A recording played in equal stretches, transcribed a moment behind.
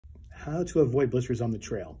how to avoid blisters on the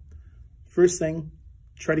trail. First thing,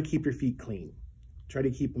 try to keep your feet clean. Try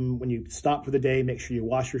to keep them, when you stop for the day, make sure you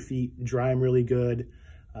wash your feet, dry them really good.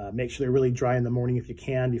 Make sure they're really dry in the morning if you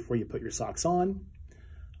can before you put your socks on.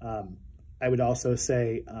 I would also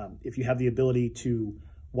say if you have the ability to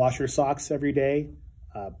wash your socks every day,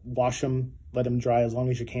 wash them, let them dry as long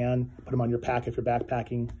as you can, put them on your pack if you're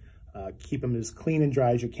backpacking, keep them as clean and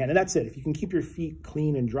dry as you can. And that's it. If you can keep your feet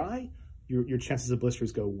clean and dry, your chances of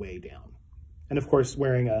blisters go way down. And of course,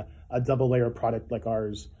 wearing a double layer product like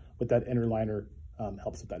ours with that inner liner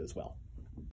helps with that as well.